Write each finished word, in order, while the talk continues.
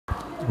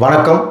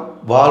வணக்கம்,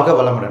 வாழ்க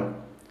வளமுடன்.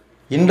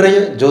 இன்றைய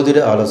ஜோதிட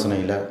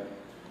ஆலோசனையில்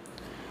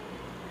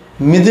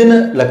மிதுன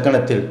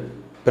லக்கணத்தில்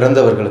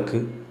பிறந்தவர்களுக்கு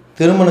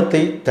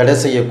திருமணத்தை தடை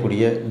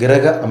செய்யக்கூடிய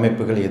கிரக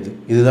அமைப்புகள் எது?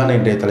 இதுதான்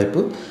இன்றைய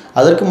தலைப்பு.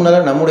 அதற்கு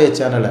முன்னால் நம்முடைய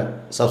சேனலை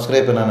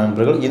சப்ஸ்கிரைப் பண்ண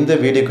நண்பர்கள் இந்த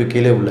வீடியோக்கு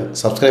கீழே உள்ள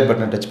சப்ஸ்கிரைப்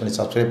பட்டனை டச் பண்ணி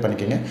சப்ஸ்கிரைப்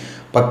பண்ணிக்கோங்க.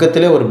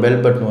 பக்கத்திலே ஒரு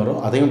பெல் பட்டன் வரும்,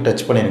 அதையும்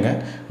டச் பண்ணிடுங்க.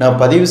 நான்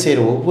பதிவு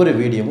செய்கிற ஒவ்வொரு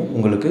வீடியோவும்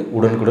உங்களுக்கு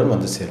உடனுக்குடன்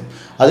வந்து சேரும்.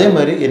 அதே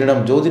மாதிரி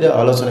என்னிடம் ஜோதிட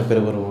ஆலோசனை பெற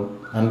வரும்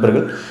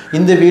நண்பர்கள்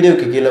இந்த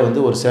வீடியோக்கு கீழே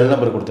ஒரு செல்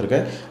நம்பர்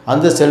கொடுத்துருக்கேன்.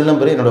 அந்த செல்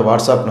நம்பரு என்னோடய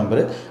வாட்ஸ்அப்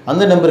நம்பரு.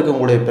 அந்த நம்பருக்கு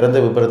உங்களுடைய பிறந்த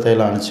விபரத்தை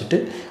எல்லாம் அனுப்பிச்சிட்டு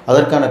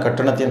அதற்கான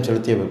கட்டணத்தையும்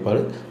செலுத்திய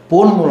பிற்பாடு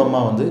ஃபோன்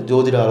மூலமாக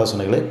ஜோதிட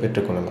ஆலோசனைகளை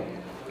பெற்றுக்கொள்ளலாம்.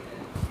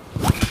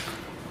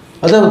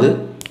 அதாவது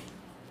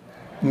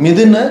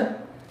மிதுன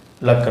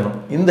லக்கணம்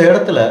இந்த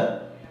இடத்துல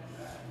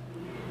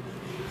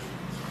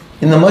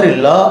இந்த மாதிரி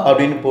லா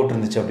அப்படின்னு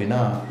போட்டிருந்துச்சு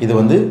அப்படின்னா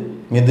இது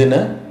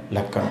மிதுன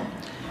லக்கணம்.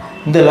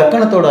 இந்த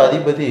லக்கணத்தோட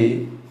அதிபதி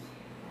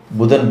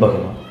புதன்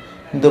பகவான்.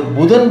 இந்த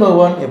புதன்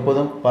பகவான்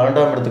எப்போதும்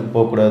 12ஆம் இடத்துக்கு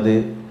போகக்கூடாது,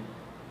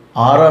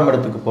 6ஆம்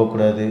இடத்துக்கு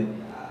போகக்கூடாது,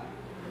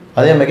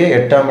 அதே மாதிரி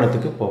 8ஆம்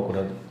இடத்துக்கு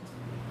போகக்கூடாது.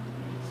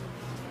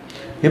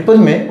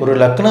 எப்போதுமே ஒரு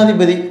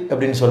லக்னாதிபதி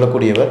அப்படின்னு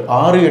சொல்லக்கூடியவர்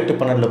 6, 8,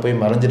 12 போய்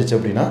மறைஞ்சிருச்சு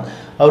அப்படின்னா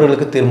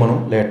அவர்களுக்கு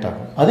திருமணம் லேட்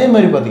ஆகும். அதே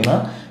மாதிரி பார்த்திங்கன்னா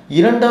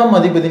 2ஆம்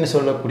அதிபதினு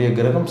சொல்லக்கூடிய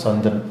கிரகம்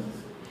சந்திரன்.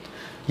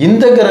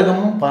 இந்த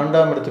கிரகமும்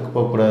 12ஆம் இடத்துக்கு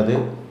போகக்கூடாது,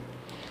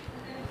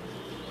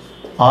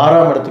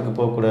 6ஆம் இடத்துக்கு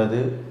போகக்கூடாது,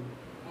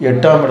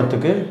 8ஆம்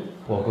இடத்துக்கு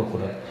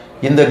போகக்கூடாது.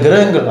 இந்த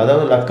கிரகங்கள்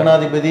அதாவது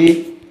லக்கணாதிபதி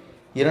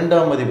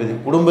 2ஆம் அதிபதி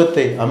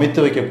குடும்பத்தை அமைத்து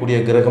வைக்கக்கூடிய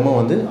கிரகமும்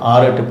 6,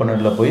 8,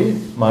 12 போய்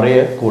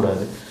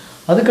மறையக்கூடாது.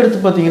 அதுக்கடுத்து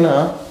பார்த்திங்கன்னா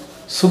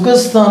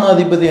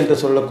சுகஸ்தானாதிபதி என்று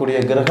சொல்லக்கூடிய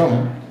கிரகம்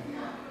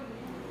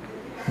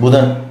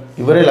புதன்.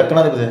 இவரே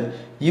லக்கணாதிபதி.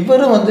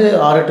 இவரும் 6,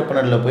 8,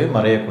 12 போய்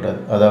மறையக்கூடாது.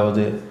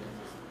 அதாவது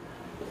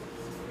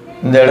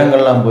இந்த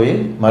இடங்கள்லாம் போய்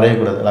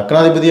மறையக்கூடாது.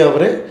 லக்கணாதிபதி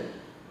அவரே,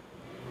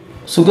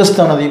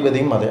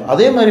 சுகஸ்தானாதிபதியும்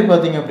அதே மாதிரி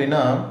பார்த்திங்க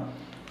அப்படின்னா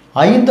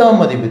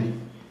 5ஆம் அதிபதி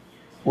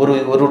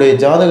ஒருடைய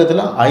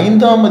ஜாதகத்தில்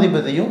 5ஆம்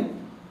அதிபதியும்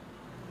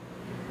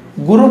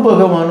குரு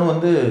பகவானும்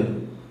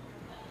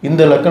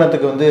இந்த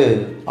லக்கணத்துக்கு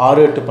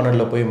 6, 8,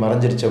 12 போய்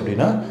மறைஞ்சிருச்சு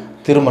அப்படின்னா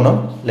திருமணம்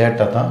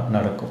லேட்டாக தான்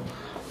நடக்கும்.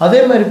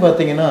 அதே மாதிரி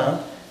பார்த்திங்கன்னா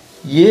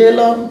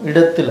 7ஆம்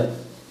இடத்துல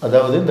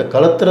அதாவது இந்த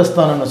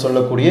கலத்திரஸ்தானம்னு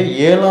சொல்லக்கூடிய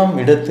 7ஆம்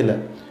இடத்துல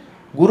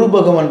குரு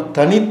பகவான்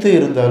தனித்து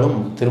இருந்தாலும்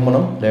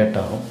திருமணம்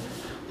லேட்டாகும்.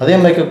 அதே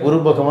மாதிரி குரு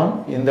பகவான்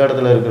இந்த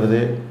இடத்துல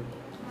இருக்கிறது,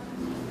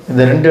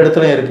 இந்த 2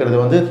 இடத்துல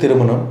இருக்கிறது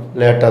திருமணம்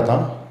லேட்டாக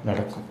தான்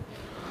நடக்கும்.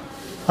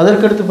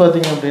 அதற்கடுத்து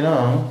பார்த்திங்க அப்படின்னா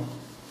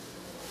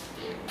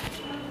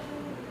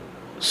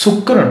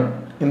சுக்கிரன்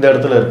இந்த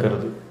இடத்துல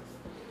இருக்கிறது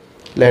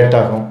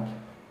லேட்டாகும்.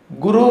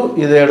 குரு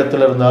இந்த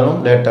இடத்துல இருந்தாலும்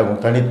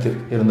லேட்டாகும், தனித்து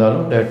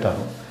இருந்தாலும்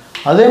லேட்டாகும்.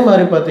 அதே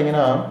மாதிரி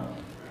பார்த்திங்கன்னா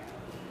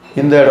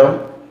இந்த இடம்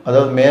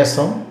அதாவது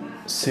மேசம்,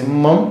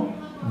 சிம்மம்,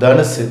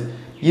 தனுசு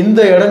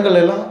இந்த இடங்கள்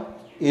எல்லாம்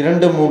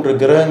 2, 3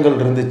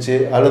 கிரகங்கள் இருந்துச்சு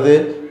அல்லது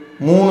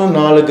 3,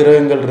 4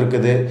 கிரகங்கள்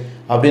இருக்குது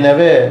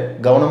அப்படின்னாவே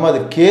கவனமாக அது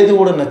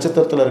கேதுவோட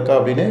நட்சத்திரத்தில் இருக்கா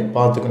அப்படின்னு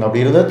பார்த்துக்கணும்.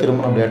 அப்படி இருந்தால்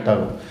திருமணம்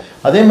லேட்டாகும்.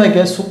 அதே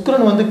மாதிரி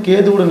சுக்கிரன்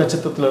கேதுவோட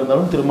நட்சத்திரத்தில்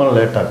இருந்தாலும் திருமணம்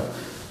லேட்டாகும்.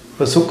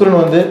 இப்போ சுக்கிரன்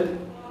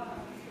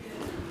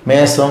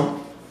மேசம்,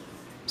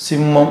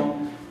 சிம்மம்,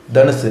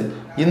 தனுசு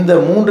இந்த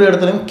 3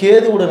 இடத்துலையும்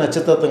கேதுவோட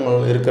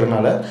நட்சத்திரங்கள்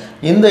இருக்கிறனால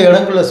இந்த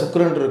இடங்களில்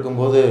சுக்கிரன்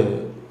இருக்கும்போது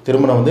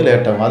திருமணம்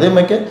லேட்டாகும். அதே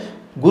மாதிரி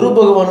குரு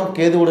பகவானும்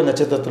கேதுவோட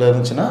நட்சத்திரத்தில்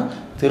இருந்துச்சுன்னா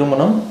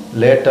திருமணம்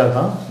லேட்டாக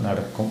தான்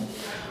நடக்கும்.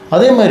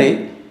 அதே மாதிரி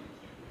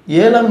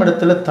 7ஆம்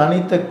இடத்துல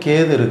தனித்த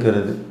கேது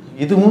இருக்கிறது,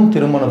 இதுவும்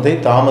திருமணத்தை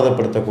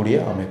தாமதப்படுத்தக்கூடிய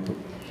அமைப்பு.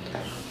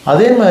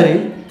 அதே மாதிரி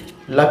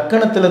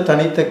லக்கணத்தில்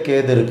தனித்த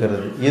கேது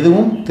இருக்கிறது,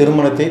 இதுவும்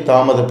திருமணத்தை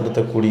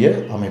தாமதப்படுத்தக்கூடிய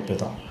அமைப்பு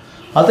தான்.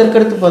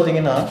 அதற்கடுத்து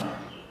பார்த்திங்கன்னா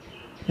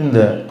இந்த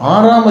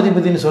 6ஆம்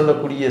அதிபதினு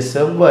சொல்லக்கூடிய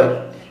செவ்வாய்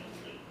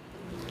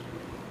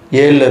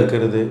 7ல்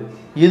இருக்கிறது,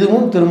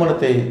 இதுவும்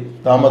திருமணத்தை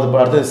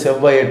தாமதப்படுத்த.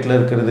 செவ்வாய் 8ல்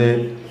இருக்கிறது,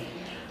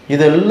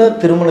 இதெல்லாம்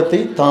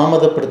திருமணத்தை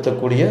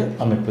தாமதப்படுத்தக்கூடிய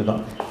அமைப்பு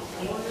தான்.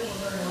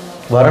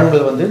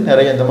 வரன்கள்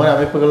நிறைய இந்த மாதிரி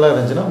அமைப்புகள்லாம்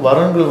இருந்துச்சுன்னா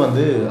வரன்கள்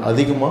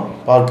அதிகமாக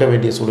பார்க்க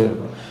வேண்டிய சூழல்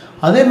இருக்கும்.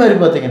 அதே மாதிரி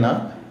பார்த்திங்கன்னா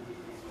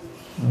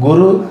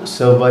குரு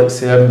செவ்வாய்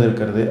சேர்ந்து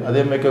இருக்கிறது,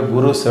 அதே மாதிரி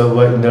குரு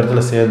செவ்வாய் இந்த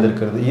இடத்துல சேர்ந்து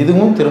இருக்கிறது,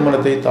 இதுவும்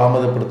திருமணத்தை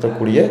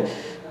தாமதப்படுத்தக்கூடிய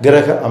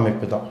கிரக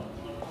அமைப்பு தான்.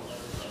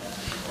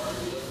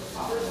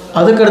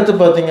 அதுக்கடுத்து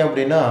பார்த்திங்க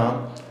அப்படின்னா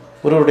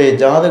ஒருவருடைய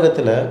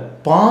ஜாதகத்தில்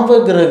பாவ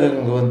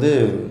கிரகங்கள்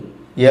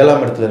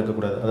 7ஆம் இடத்துல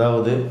இருக்கக்கூடாது.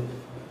 அதாவது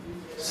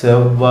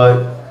செவ்வாய்,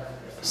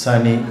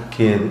 சனி,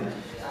 கேது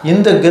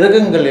இந்த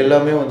கிரகங்கள்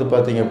எல்லாமே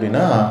பார்த்திங்க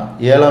அப்படின்னா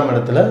 7ஆம்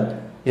இடத்துல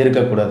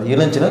இருக்கக்கூடாது.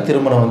 இருந்துச்சுன்னா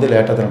திருமணம்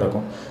லேட்டாக தான்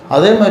நடக்கும்.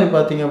 அதே மாதிரி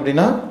பார்த்திங்க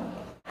அப்படின்னா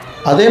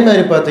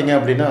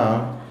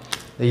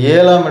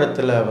 7ஆம்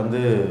இடத்துல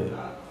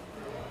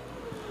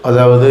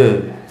அதாவது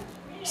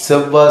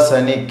செவ்வாய்,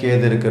 சனி,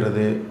 கேது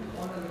இருக்கிறது,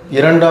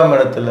 2ஆம்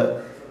இடத்துல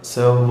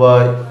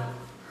செவ்வாய்,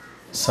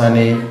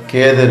 சனி,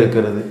 கேது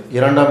இருக்கிறது,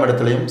 2ஆம்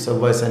இடத்துலையும்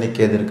செவ்வாய், சனி,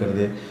 கேது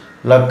இருக்கிறது,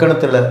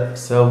 லக்கணத்தில்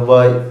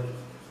செவ்வாய்,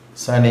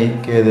 சனி,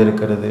 கேது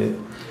இருக்கிறது,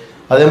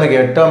 அதே மாதிரி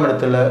 8ஆம்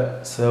இடத்துல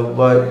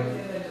செவ்வாய்,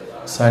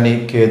 சனி,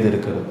 கேது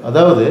இருக்கிறது.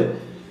 அதாவது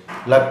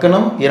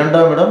லக்கணம்,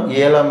 2ஆம் இடம்,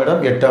 7ஆம்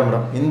இடம், 8ஆம்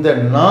இடம், இந்த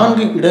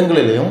 4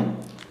 இடங்களிலையும்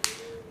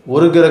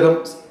ஒரு கிரகம்,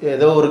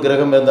 ஏதோ ஒரு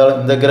கிரகம் இருந்தாலும்,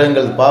 இந்த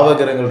கிரகங்கள் பாவ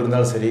கிரகங்கள்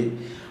இருந்தாலும் சரி,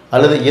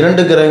 அல்லது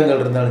 2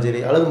 கிரகங்கள் இருந்தாலும்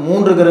சரி, அல்லது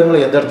 3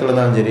 கிரகங்கள் எந்த இடத்துல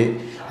இருந்தாலும் சரி,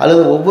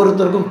 அல்லது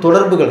ஒவ்வொருத்தருக்கும்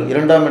தொடர்புகள்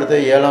 2ஆம்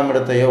இடத்தையோ 7ஆம்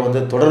இடத்தையோ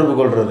தொடர்பு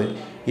கொள்வது,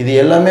 இது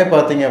எல்லாமே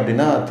பார்த்தீங்க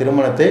அப்படின்னா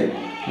திருமணத்தை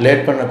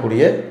லேட்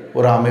பண்ணக்கூடிய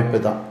ஒரு அமைப்பு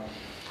தான்.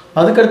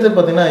 அதுக்கடுத்து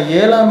பார்த்திங்கன்னா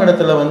 7ஆம்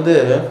இடத்துல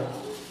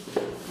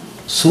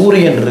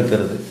சூரியன்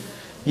இருக்கிறது,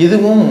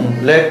 இதுவும்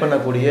லேட்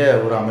பண்ணக்கூடிய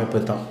ஒரு அமைப்பு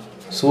தான்.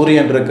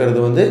 சூரியன்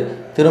இருக்கிறது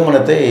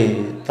திருமணத்தை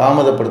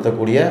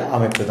தாமதப்படுத்தக்கூடிய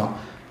அமைப்பு தான்.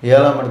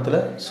 7ஆம் இடத்துல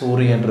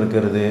சூரியன்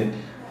இருக்கிறது,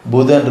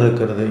 புதன்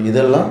இருக்கிறது,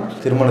 இதெல்லாம்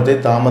திருமணத்தை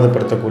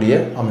தாமதப்படுத்தக்கூடிய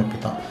அமைப்பு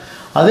தான்.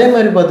 அதே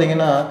மாதிரி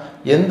பார்த்திங்கன்னா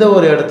எந்த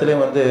ஒரு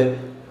இடத்துலையும்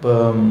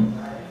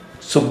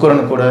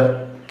சுக்கிரன் கூட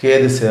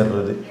கேது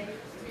சேர்றது,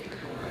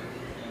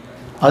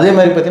 அதே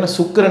மாதிரி பார்த்திங்கன்னா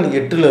சுக்கிரன்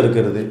 8ல்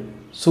இருக்கிறது,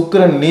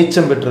 சுக்கிரன்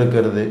நீச்சம்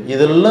பெற்றிருக்கிறது,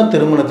 இதெல்லாம்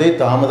திருமணத்தை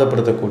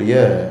தாமதப்படுத்தக்கூடிய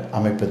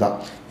அமைப்பு தான்.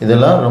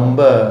 இதெல்லாம்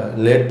ரொம்ப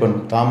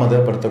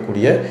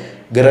தாமதப்படுத்தக்கூடிய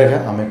கிரக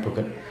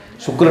அமைப்புகள்.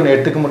 சுக்கிரன்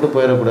 8க்கு மட்டும்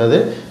போயிடக்கூடாது,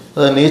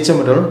 அதை நீச்சம்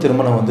பெற்றாலும்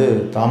திருமணம்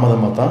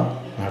தாமதமாக தான்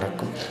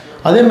நடக்கும்.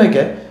 அதே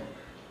மாதிரி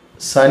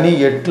சனி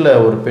 8ல்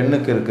ஒரு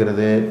பெண்ணுக்கு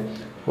இருக்கிறது,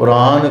 ஒரு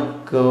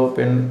ஆணுக்கு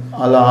பெண்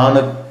அல்ல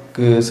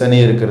ஆணுக்கு சனி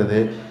இருக்கிறது,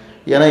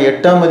 ஏன்னா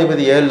 8ஆம்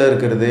அதிபதி 7ல்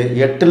இருக்கிறது,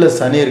 8ல்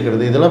சனி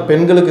இருக்கிறது, இதெல்லாம்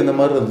பெண்களுக்கு இந்த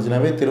மாதிரி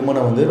இருந்துச்சுனாவே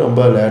திருமணம்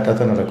ரொம்ப லேட்டாக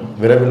தான் நடக்கும்,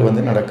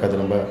 விரைவில் நடக்காது,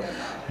 ரொம்ப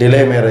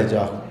டிலே மேரேஜ்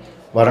ஆகும்,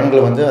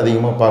 வரன்களை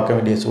அதிகமாக பார்க்க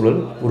வேண்டிய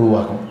சூழல்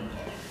உருவாகும்.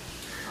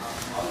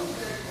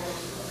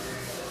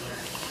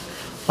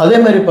 அதே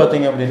மாதிரி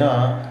பார்த்தீங்க அப்படின்னா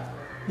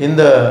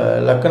இந்த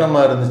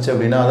லக்கணமாக இருந்துச்சு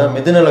அப்படின்னா, அதான்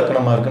மிதுன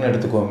லக்கணமாக இருக்குன்னு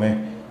எடுத்துக்கோமே.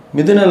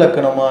 மிதுன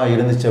லக்கணமாக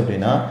இருந்துச்சு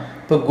அப்படின்னா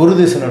இப்போ குரு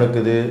திசை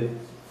நடக்குது,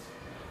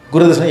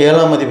 குரு திசை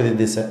 7ஆம் அதிபதி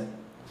திசை,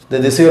 இந்த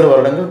திசையோட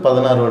வருடங்கள்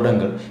 16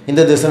 வருடங்கள்,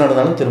 இந்த திசை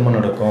நடந்தாலும் திருமணம்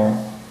நடக்கும்.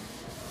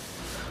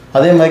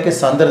 அதே மாதிரி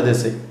சந்திர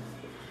திசை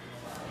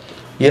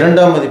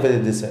 2ஆம் அதிபதி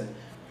திசை,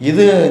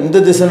 இந்த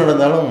திசை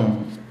நடந்தாலும்,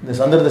 இந்த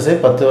சந்திர திசை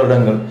 10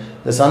 வருடங்கள்,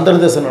 இந்த சந்திர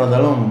திசை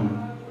நடந்தாலும்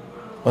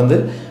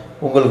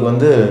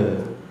உங்களுக்கு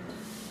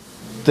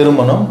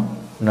திருமணம்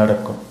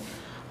நடக்கும்.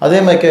 அதே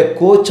மாதிரி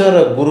கோச்சார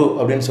குரு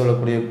அப்படின்னு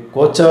சொல்லக்கூடிய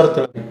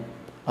கோச்சாரத்தில்,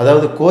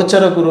 அதாவது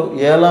கோச்சார குரு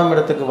 7ஆம்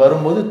இடத்துக்கு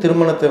வரும்போது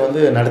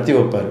திருமணத்தை நடத்தி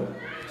வைப்பார்.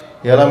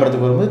 7ஆம்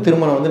இடத்துக்கு வரும்போது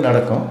திருமணம்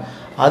நடக்கும்.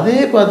 அதே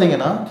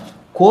பார்த்திங்கன்னா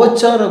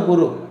கோச்சார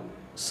குரு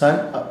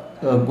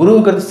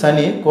குருவுக்கு அடுத்து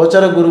சனி,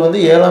 கோச்சார குரு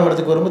 7ஆம்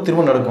இடத்துக்கு வரும்போது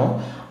திருமணம் நடக்கும்.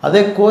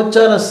 அதே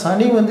கோச்சார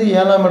சனி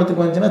 7ஆம்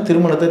இடத்துக்கு வந்துச்சுன்னா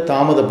திருமணத்தை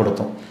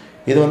தாமதப்படுத்தும்,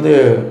 இது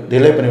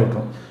டிலே பண்ணி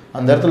விட்டுரும்.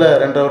 அந்த இடத்துல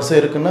 2.5 வருஷம்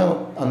இருக்குன்னா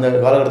அந்த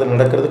காலகட்டத்தில்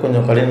நடக்கிறது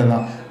கொஞ்சம் கடினம்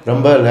தான்,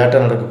 ரொம்ப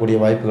லேட்டாக நடக்கக்கூடிய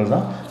வாய்ப்புகள்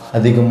தான்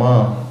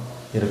அதிகமாக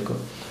இருக்கும்.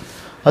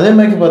 அதே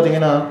மாதிரி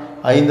பார்த்திங்கன்னா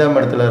 5ஆம்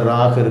இடத்துல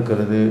ராகு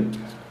இருக்கிறது,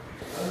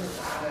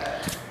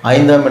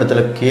 5ஆம்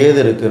இடத்துல கேது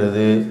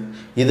இருக்கிறது,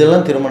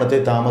 இதெல்லாம் திருமணத்தை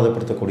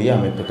தாமதப்படுத்தக்கூடிய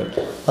அமைப்புகள்.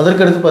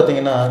 அதற்கடுத்து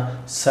பார்த்திங்கன்னா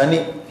சனி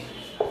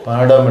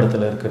 12ஆம்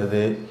இடத்துல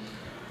இருக்கிறது.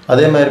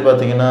 அதே மாதிரி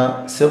பார்த்திங்கன்னா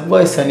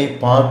செவ்வாய் சனி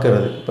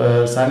பார்க்கறது, இப்போ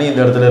சனி இந்த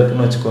இடத்துல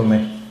இருக்குன்னு வச்சுக்கோமே,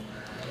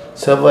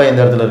 செவ்வாய் இந்த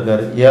இடத்துல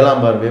இருக்கார்,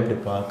 7ஆம் பார்வையை இப்படி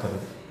பார்க்கறது,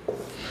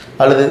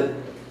 அல்லது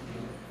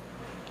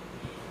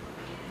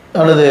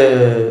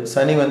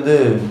சனி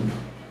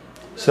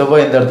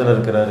செவ்வாய் இந்த இடத்துல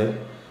இருக்கிறாரு,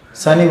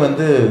 சனி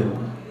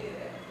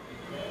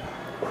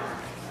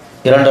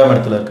 2ஆம்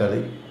இடத்துல இருக்காரு,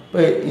 இப்போ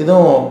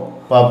இதுவும்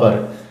பார்ப்பார்,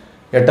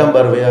 8ஆம்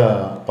பார்வையாக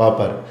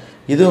பார்ப்பார்.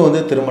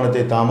 இதுவும்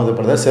திருமணத்தை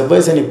தாமதப்படுத்த,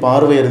 செவ்வாய் சனி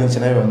பார்வை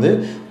இருந்துச்சுன்னா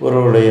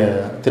ஒருவருடைய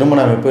திருமண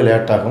அமைப்பு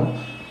லேட்டாகும்.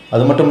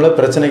 அது மட்டும் இல்லை,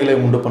 பிரச்சனைகளை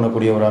உண்டு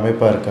பண்ணக்கூடிய ஒரு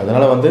அமைப்பாக இருக்குது.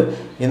 அதனால்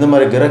இந்த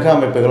மாதிரி கிரக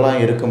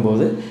அமைப்புகள்லாம்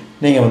இருக்கும்போது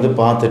நீங்கள்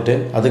பார்த்துட்டு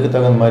அதுக்கு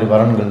தகுந்த மாதிரி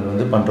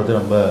வரன்கள் பண்ணுறது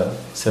ரொம்ப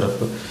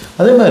சிறப்பு.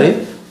 அதே மாதிரி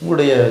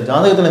உங்களுடைய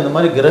ஜாதகத்தில் இந்த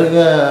மாதிரி கிரக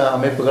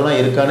அமைப்புகள்லாம்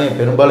இருக்கான்னு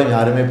பெரும்பாலும்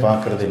யாருமே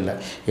பார்க்குறது இல்லை.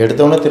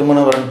 எடுத்தவொன்னே திருமண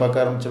வரன்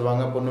பார்க்க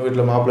ஆரம்பிச்சிருவாங்க, பொண்ணு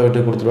வீட்டில் மாப்பிள்ளை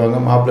வீட்டுக்கு கொடுத்துருவாங்க,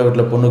 மாப்பிள்ளை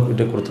வீட்டில் பொண்ணு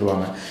வீட்டுக்கு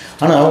கொடுத்துருவாங்க.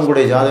 ஆனால்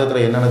உங்களுடைய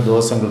ஜாதகத்தில் என்னென்ன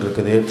தோஷங்கள்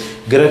இருக்குது,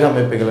 கிரக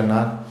அமைப்புகள் என்ன,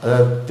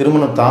 அதாவது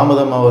திருமணம்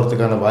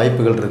தாமதமாகிறதுக்கான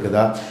வாய்ப்புகள்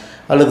இருக்குதா,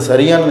 அல்லது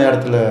சரியான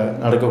நேரத்தில்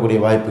நடக்கக்கூடிய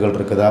வாய்ப்புகள்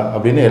இருக்குதா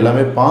அப்படின்னு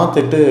எல்லாமே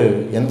பார்த்துட்டு,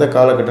 எந்த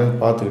காலகட்டம்னு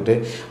பார்த்துக்கிட்டு,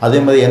 அதே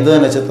மாதிரி எந்த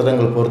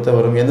நட்சத்திரங்கள் பொறுத்த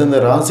வரும், எந்தெந்த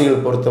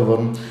ராசிகள் பொறுத்த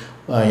வரும்,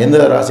 எந்த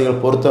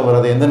ராசிகள் பொருத்த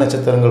வராது, எந்த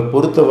நட்சத்திரங்கள்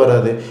பொருத்த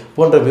வராது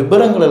போன்ற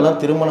விபரங்கள் எல்லாம்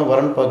திருமண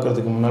வரன்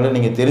பார்க்குறதுக்கு முன்னால்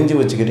நீங்கள் தெரிஞ்சு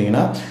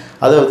வச்சுக்கிட்டிங்கன்னா,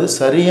 அதாவது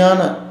சரியான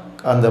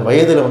அந்த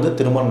வயதில்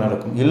திருமணம்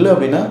நடக்கும். இல்லை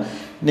அப்படின்னா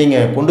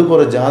நீங்கள் கொண்டு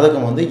போகிற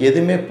ஜாதகம்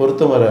எதுவுமே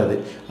பொருத்த வராது,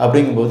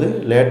 அப்படிங்கும்போது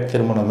லேட்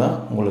திருமணம் தான்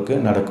உங்களுக்கு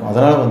நடக்கும்.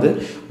 அதனால்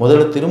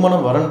முதல்ல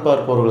திருமணம் வரன்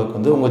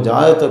பார்ப்பவர்களுக்கு உங்கள்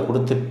ஜாதகத்தை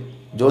கொடுத்து,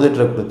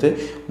 ஜோதிடரை கொடுத்து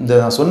இந்த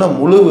நான் சொன்ன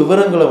முழு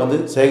விவரங்களை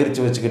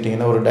சேகரித்து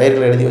வச்சுக்கிட்டிங்கன்னா, ஒரு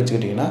டைரியில் எழுதி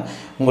வச்சுக்கிட்டிங்கன்னா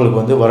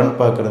உங்களுக்கு வரன்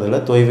பார்க்குறதுல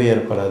தொய்வே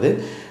ஏற்படாது,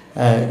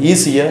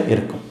 ஈஸியாக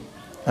இருக்கும்.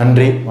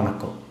 நன்றி,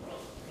 வணக்கம்.